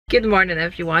Good morning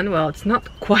everyone. Well, it's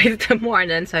not quite the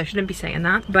morning, so I shouldn't be saying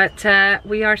that, but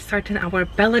we are starting our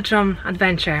Belladrum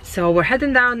adventure. So we're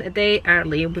heading down a day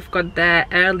early. We've got the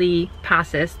early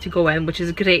passes to go in, which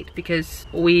is great because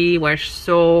we were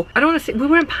so, I don't want to say we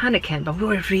weren't panicking, but we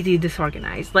were really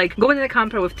disorganized. Like going in a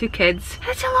camper with 2 kids,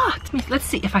 it's a lot. Let's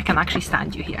see if I can actually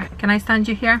stand you here. Can I stand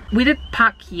you here? We did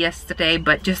pack yesterday,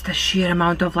 but just the sheer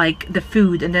amount of like the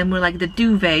food, and then we're like the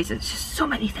duvets, it's just so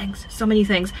many things, so many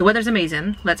things. The weather's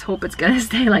amazing. Let's hope it's gonna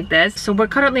stay like this. So we're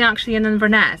currently actually in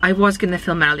Inverness. I was gonna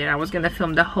film earlier. I was gonna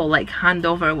film the whole like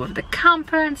handover with the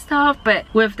camper and stuff, but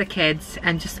with the kids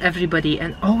and just everybody,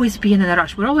 and always being in a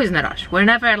rush. We're always in a rush. We're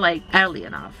never like early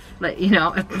enough. Like, you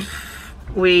know,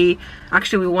 we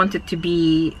wanted to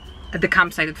be at the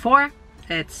campsite at 4.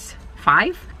 It's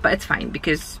 5, but it's fine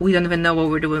because we don't even know what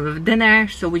we're doing with dinner.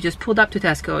 So we just pulled up to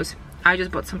Tesco's. I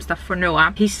just bought some stuff for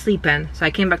Noah. He's sleeping, so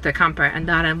I came back to the camper, and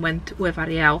Darren went with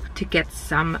Arielle to get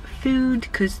some food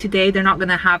because today they're not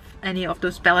gonna have any of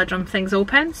those Belladrum things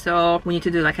open, so we need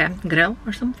to do like a grill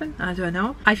or something. I don't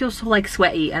know. I feel so like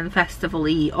sweaty and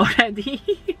festival-y already.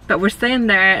 But we're staying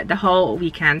there the whole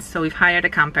weekend, so we've hired a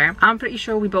camper. I'm pretty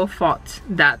sure we both thought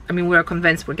that, I mean, we were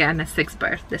convinced we're getting a 6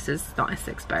 berth. This is not a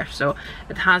 6 berth, so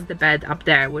it has the bed up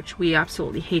there, which we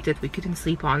absolutely hated. We couldn't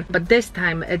sleep on. But this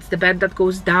time it's the bed that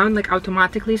goes down like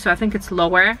automatically, so I think it's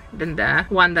lower than the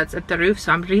one that's at the roof.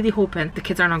 So I'm really hoping the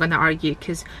kids are not gonna argue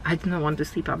because I do not want to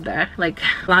sleep up there. Like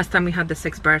last time we had the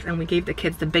 6 berth and we gave the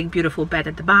kids the big beautiful bed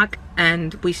at the back,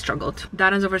 and we struggled.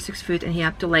 Darren's over 6 foot and he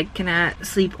had to like kind of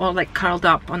sleep all like curled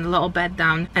up on the little bed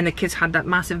down, and the kids had that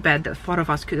massive bed that 4 of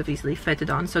us could have easily fitted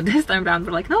on. So this time around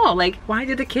we're like, no, like why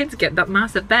did the kids get that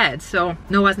massive bed? So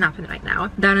Noah's napping right now.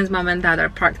 Darren's mom and dad are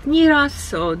parked near us,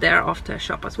 so they're off to a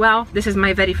shop as well. This is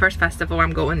my very first festival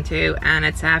I'm going to, and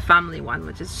it's a family one,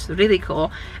 which is really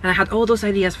cool. And I had all those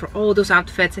ideas for all those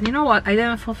outfits, and you know what, I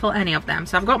didn't fulfill any of them.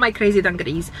 So I've got my crazy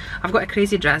dungarees, I've got a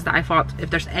crazy dress that I thought if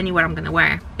there's anywhere I'm gonna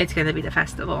wear, it's gonna be the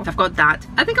festival. I've got that.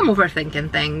 I think I'm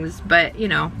overthinking things, but you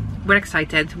know, we're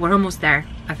excited. We're almost there.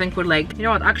 I think we're like, you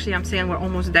know what, actually I'm saying we're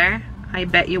almost there. I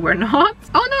bet you we're not.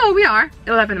 Oh no, we are.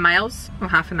 11 miles or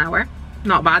half an hour.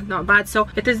 Not bad, not bad. So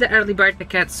it is the early bird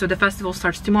tickets, so the festival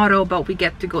starts tomorrow, but we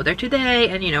get to go there today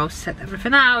and, you know, set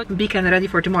everything out, be kind of ready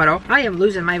for tomorrow. I am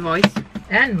losing my voice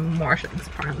and more things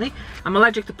apparently. I'm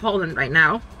allergic to pollen right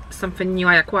now, something new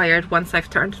I acquired once I've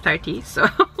turned 30, so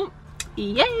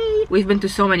yay! We've been to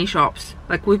so many shops.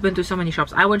 Like, we've been to so many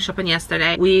shops. I went shopping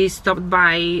yesterday. We stopped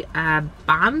by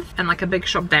Banff and like a big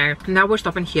shop there. Now we're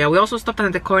stopping here. We also stopped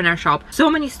at the corner shop. So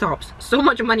many stops. So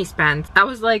much money spent. I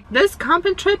was like, this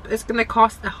camping trip is gonna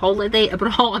cost a holiday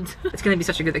abroad. It's gonna be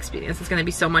such a good experience. It's gonna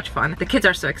be so much fun. The kids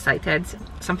are so excited.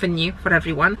 Something new for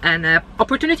everyone. And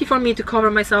opportunity for me to cover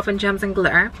myself in gems and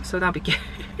glitter. So that'll be good.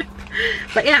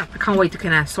 But yeah, I can't wait to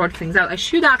kind of sort things out. I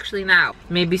should actually now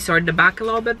maybe sort the back a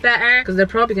little bit better, because they're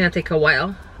probably gonna take a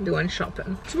while doing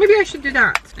shopping. So maybe I should do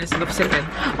that instead of sitting.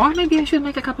 Or maybe I should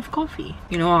make a cup of coffee.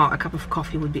 You know what? A cup of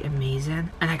coffee would be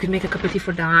amazing. And I could make a cup of tea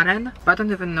for Darren, but I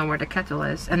don't even know where the kettle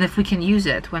is. And if we can use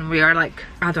it when we are like,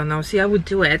 I don't know. See, I would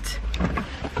do it.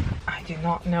 I do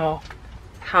not know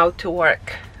how to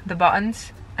work the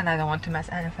buttons, and I don't want to mess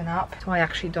anything up, so I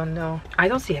actually don't know. I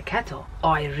don't see a kettle. Oh,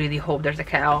 I really hope there's a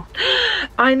kettle.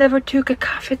 I never took a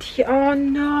cafetiere. Oh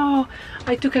no,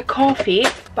 I took a coffee,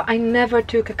 but I never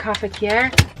took a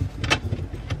cafetiere.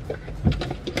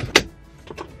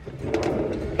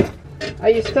 Are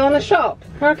you still in the shop?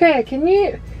 Okay, can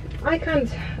you, I can't,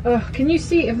 can you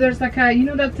see if there's like a, you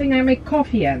know that thing I make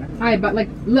coffee in? Aye, but like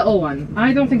little one.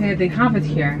 I don't think they have it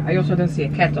here. I also don't see a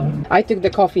kettle. I took the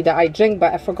coffee that I drink,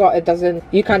 but I forgot it doesn't,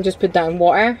 you can't just put that in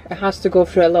water. It has to go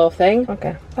through a little thing.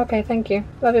 Okay. Okay, thank you.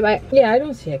 Love you, bye. Yeah, I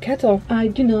don't see a kettle. I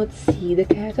do not see the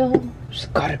kettle. There's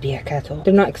gotta be a kettle.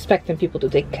 They're not expecting people to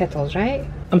take kettles, right?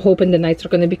 I'm hoping the nights are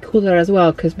gonna be cooler as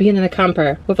well, because being in a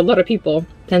camper with a lot of people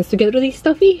tends to get really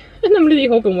stuffy, and I'm really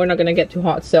hoping we're not gonna get too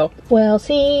hot, so we'll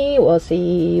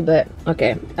see, but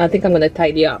okay, I think I'm gonna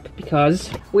tidy up because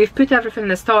we've put everything in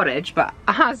the storage, but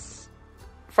as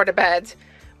for the bed,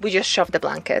 we just shoved the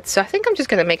blankets, so I think I'm just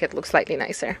gonna make it look slightly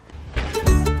nicer.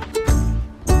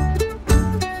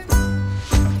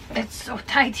 It's so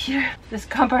tight here. This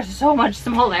camper is so much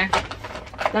smaller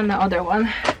than the other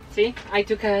one. See, I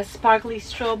took a sparkly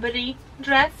strawberry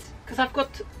dress because I've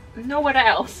got nowhere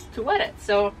else to wear it,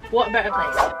 so what better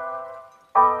place?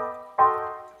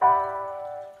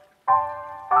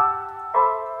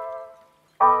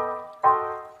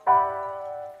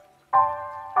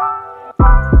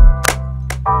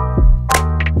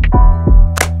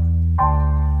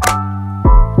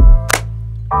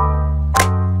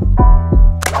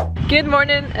 Good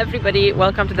morning everybody,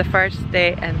 welcome to the first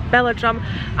day in Belladrum.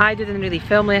 I didn't really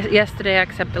film yesterday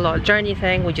except a little journey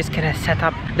thing. We just kind of set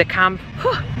up the camp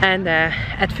and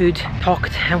ate food,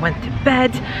 talked and went to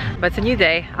bed. But it's a new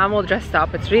day, I'm all dressed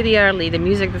up, it's really early, the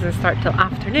music doesn't start till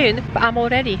afternoon, but I'm all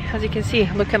ready, as you can see,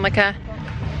 looking like a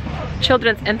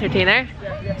children's entertainer.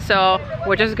 So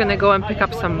we're just gonna go and pick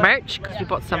up some merch because we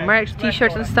bought some merch,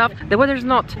 t-shirts and stuff. The weather's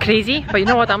not crazy, but you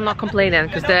know what, I'm not complaining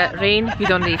because the rain, you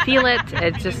don't really feel it,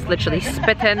 it's just literally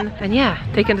spitting. And yeah,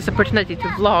 taking this opportunity to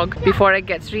vlog before it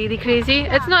gets really crazy.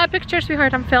 It's not a picture,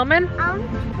 sweetheart, I'm filming.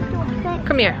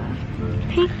 Come here.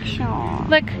 Picture.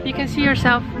 Look, you can see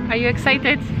yourself. Are you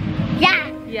excited? Yeah.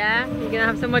 Yeah? You're gonna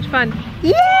have so much fun.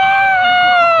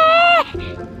 Yeah.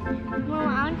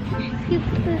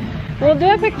 We'll do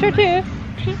a picture too.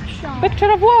 Picture.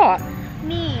 Picture of what?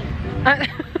 Me.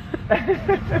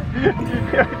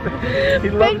 He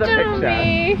loves a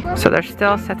picture. So they're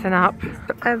still setting up.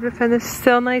 Everything is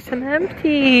still nice and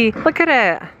empty. Look at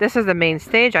it. This is the main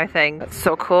stage, I think. That's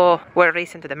so cool. We're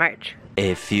racing to the merch.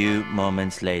 A few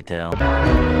moments later.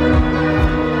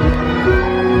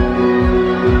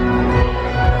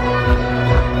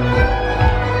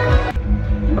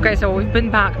 Okay, so we've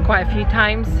been back quite a few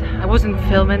times. I wasn't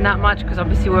filming that much because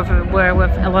obviously we're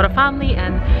with a lot of family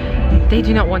and they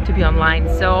do not want to be online.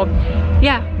 So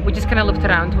yeah, we just kind of looked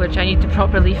around, which I need to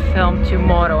properly film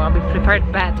tomorrow. I'll be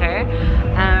prepared better.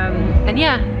 And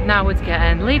yeah, now it's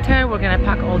getting later. We're gonna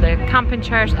pack all the camping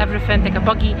chairs, everything, take a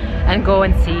buggy and go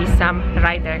and see Sam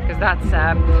Ryder, because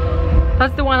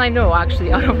that's the one I know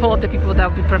actually out of all the people that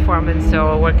will be performing.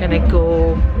 So we're gonna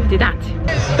go do that.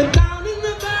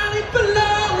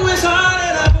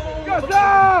 Go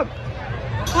Sam!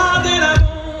 How did I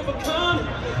overcome?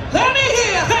 Let me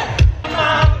hear. Hey!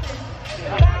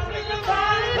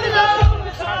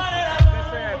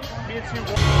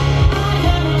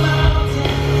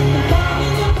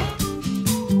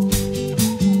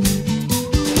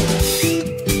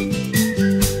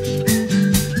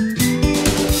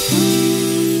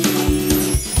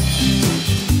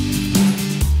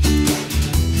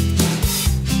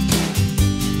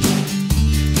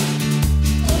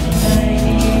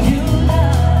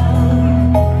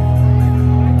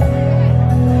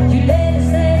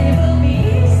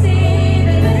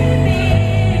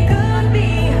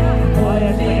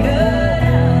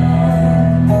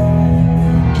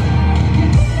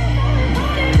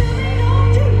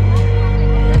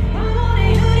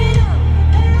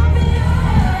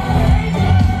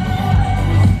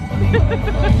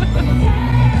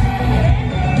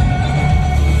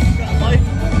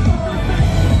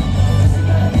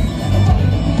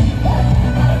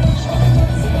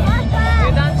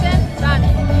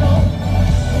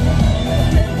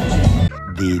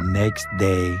 The next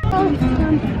day.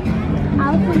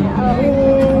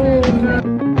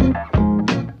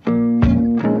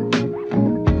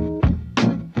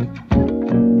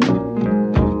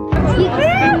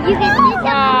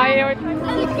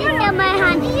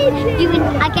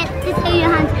 I get this in your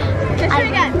hand.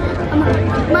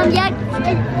 Mum, yeah,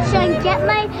 so I get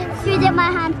my food in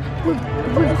my hand with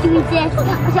doing this.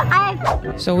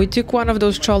 So we took one of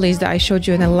those trolleys that I showed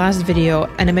you in the last video.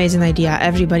 An amazing idea.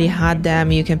 Everybody had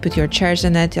them. You can put your chairs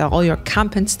in it, all your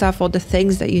camping stuff, all the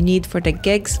things that you need for the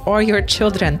gigs or your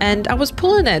children. And I was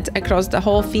pulling it across the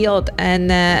whole field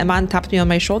and a man tapped me on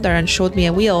my shoulder and showed me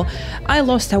a wheel. I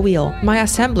lost a wheel. My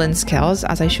assembling skills,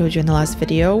 as I showed you in the last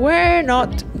video, were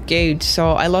not good.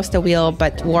 So I lost a wheel,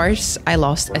 but worse, I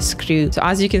lost a screw. So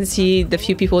as you can see, the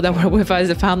few people that were with us,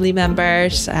 the family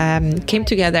members, came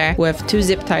together with 2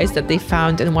 zip ties that they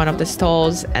found in one of the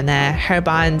stalls and a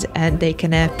hairband, and they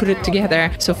kind of put it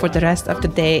together. So for the rest of the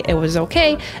day it was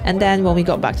okay, and then when we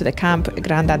got back to the camp,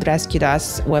 Grandad rescued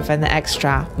us with an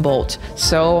extra bolt.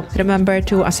 So remember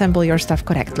to assemble your stuff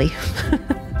correctly.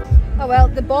 Oh well,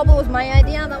 the bobble was my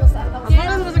idea. That was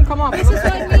yeah, it doesn't come off. This is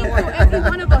like me. Every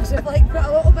one of us have like put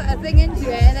a little bit of thing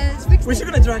into it, and then it's fixed. We should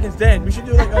go to Dragon's Den. We should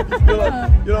do like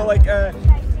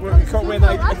where we can't win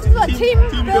like a team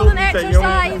building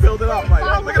exercise. Thing, build it up,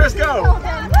 like, look at us go.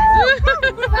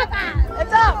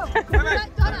 It's up.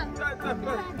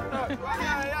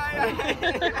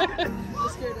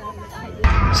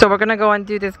 So we're gonna go and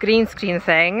do this green screen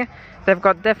thing. They've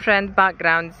got different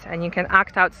backgrounds and you can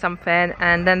act out something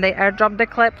and then they airdrop the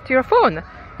clip to your phone.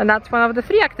 And that's one of the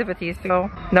free activities.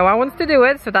 So no one wants to do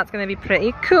it, so that's gonna be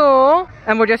pretty cool.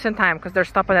 And we're just in time because they're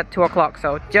stopping at 2 o'clock,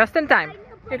 so just in time.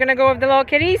 You're gonna go with the little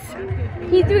kitties?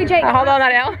 He's doing Jake. Hold on,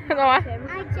 Arielle.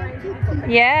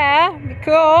 Yeah,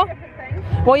 cool.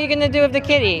 What are you gonna do with the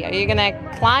kitty? Are you gonna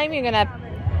climb? You're gonna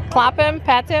clap him,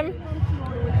 pet him?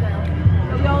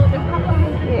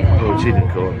 Oh, she didn't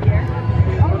call.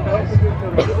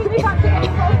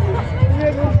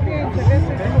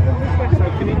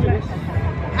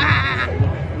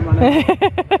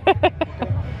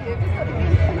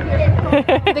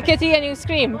 The kitty and you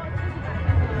scream.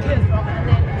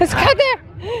 It's cut there.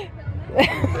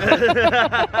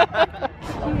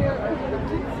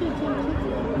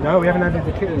 No, we haven't added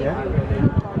the kitty yet.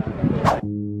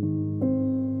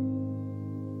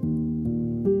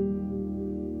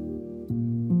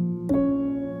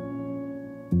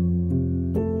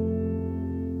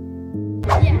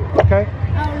 Okay.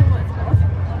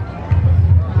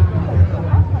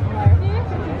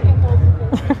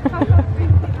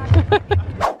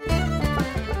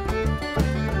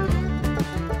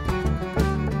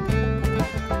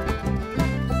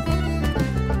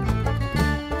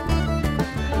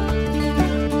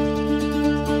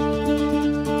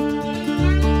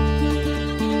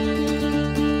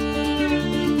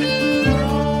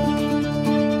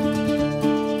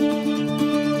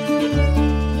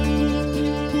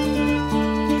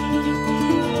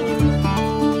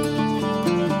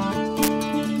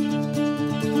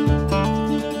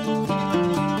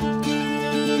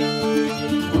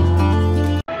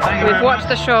 We've watched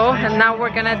the show and now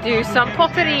we're gonna do some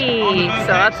pottery, so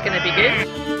that's gonna be good.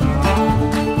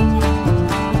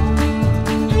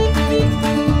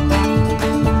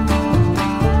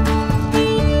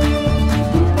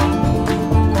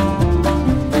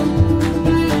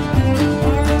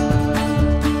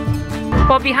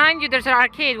 Well, behind you there's an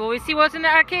arcade. Will we see what's in the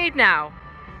arcade now?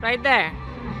 Right there.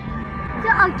 The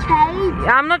arcade.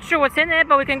 I'm not sure what's in it,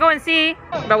 but we can go and see.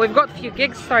 But we've got a few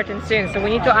gigs starting soon, so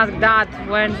we need to ask Dad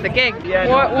when's the gig. Yeah,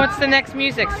 What's the next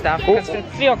music stuff? Because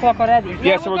it's 3 o'clock already.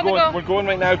 Yeah, so we're going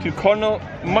right now to Colonel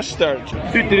Mustard.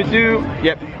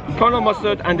 Yep. Colonel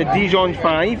Mustard and the Dijon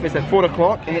 5 is at 4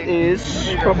 o'clock, and it is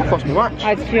probably cost me much.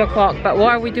 It's 3 o'clock, but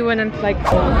what are we doing in like...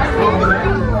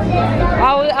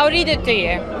 I'll read it to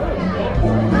you.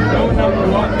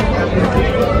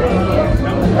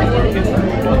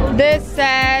 This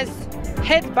says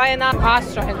hit by an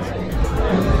asteroid.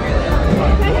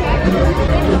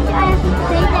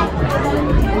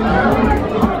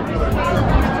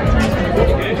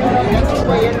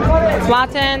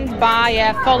 Flattened by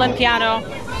a fallen piano.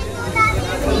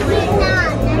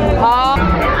 Oh,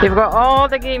 you've got all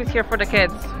the games here for the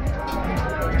kids.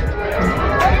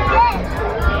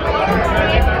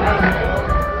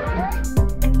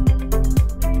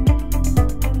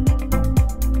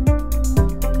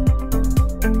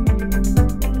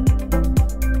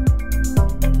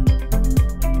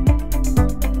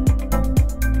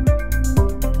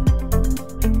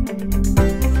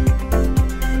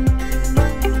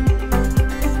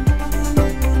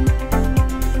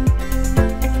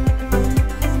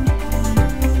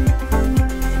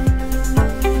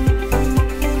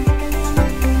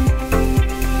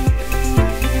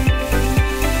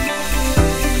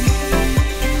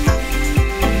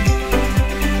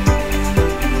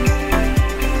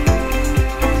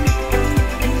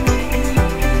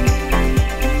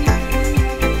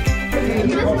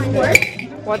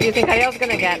 What do you think Arielle's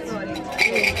gonna get?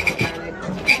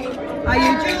 Are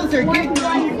you jewels or good?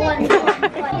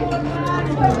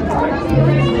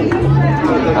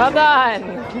 Well done!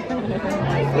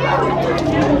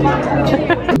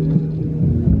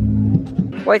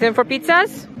 Waiting for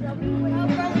pizzas?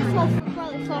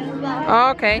 Oh,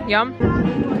 okay, yum.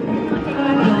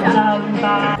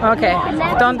 Okay,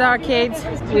 we've done the arcades,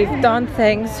 we've done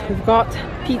things, we've got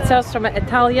pizzas from an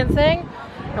Italian thing,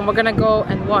 and we're gonna go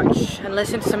and watch and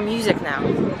listen to some music now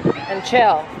and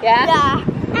chill. Yeah? Yeah.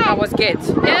 That was good.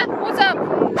 Yeah? What's up?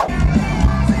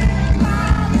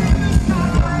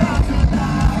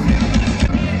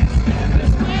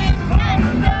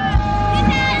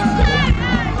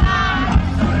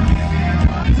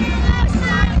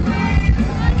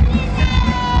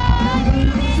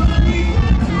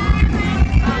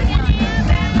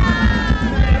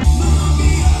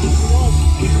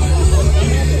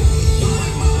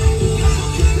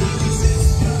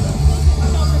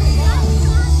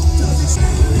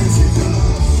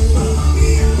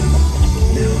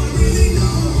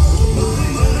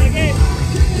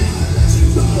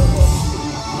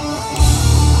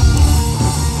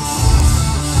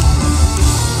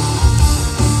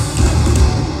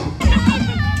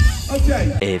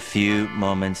 A few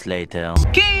moments later.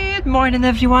 Good morning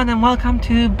everyone and welcome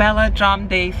to Belladrum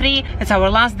Day 3. It's our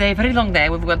last day, very long day.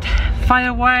 We've got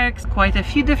fireworks, quite a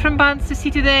few different bands to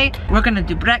see today. We're gonna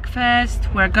do breakfast,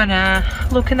 we're gonna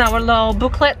look in our little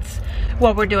booklets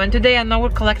what we're doing today. I know we're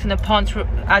collecting the pots.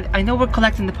 I know we're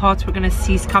collecting the pots. We're gonna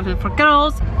see Scouting for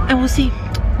Girls and we'll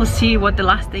see what the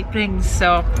last day brings.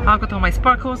 So I've got all my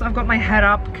sparkles, I've got my hair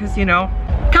up because you know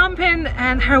camping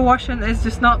and hair washing is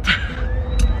just not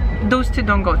those two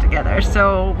don't go together,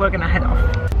 so we're gonna head off.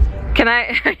 Can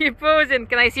I you posing?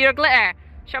 Can I see your glitter?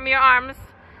 Show me your arms.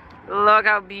 Look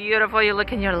how beautiful you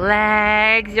look in your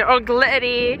legs. You're all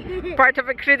glittery. Part of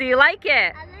a crew. Do you like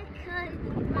it?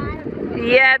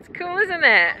 Yeah, it's cool, isn't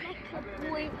it?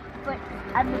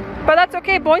 But that's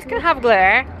okay, boys can have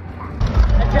glitter.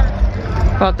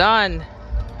 Well done.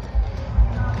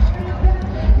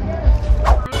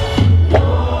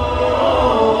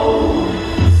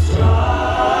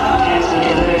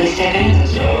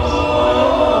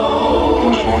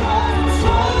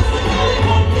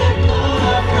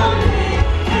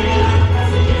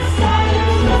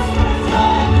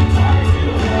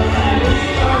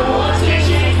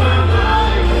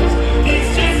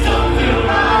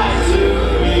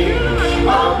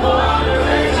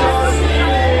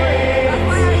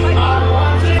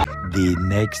 The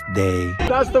next day.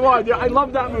 That's the one. Yeah, I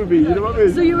love that movie. You know what I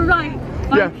mean? So you were right.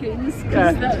 Vikings.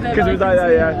 Yeah, because it was like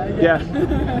that. Yeah.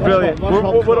 Brilliant.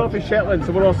 We're off in Shetland,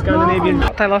 so we're all Scandinavian.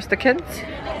 I lost the kids.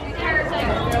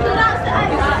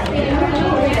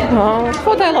 Oh,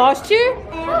 thought I lost you.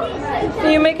 Are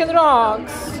you making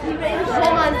rocks? He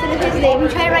tried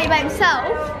to write by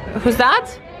himself. Who's that?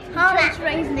 He tried to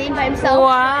write his name by himself.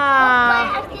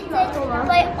 Wow.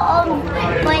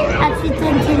 By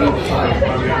accidentally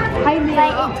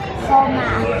write it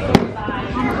format.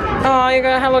 Oh, you're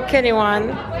gonna Hello Kitty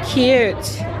one.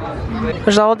 Cute.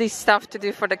 There's all these stuff to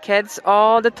do for the kids.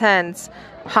 All the tents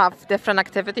have different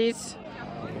activities.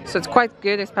 So it's quite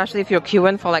good, especially if you're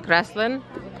queuing for like wrestling,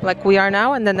 like we are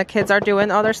now, and then the kids are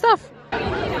doing other stuff.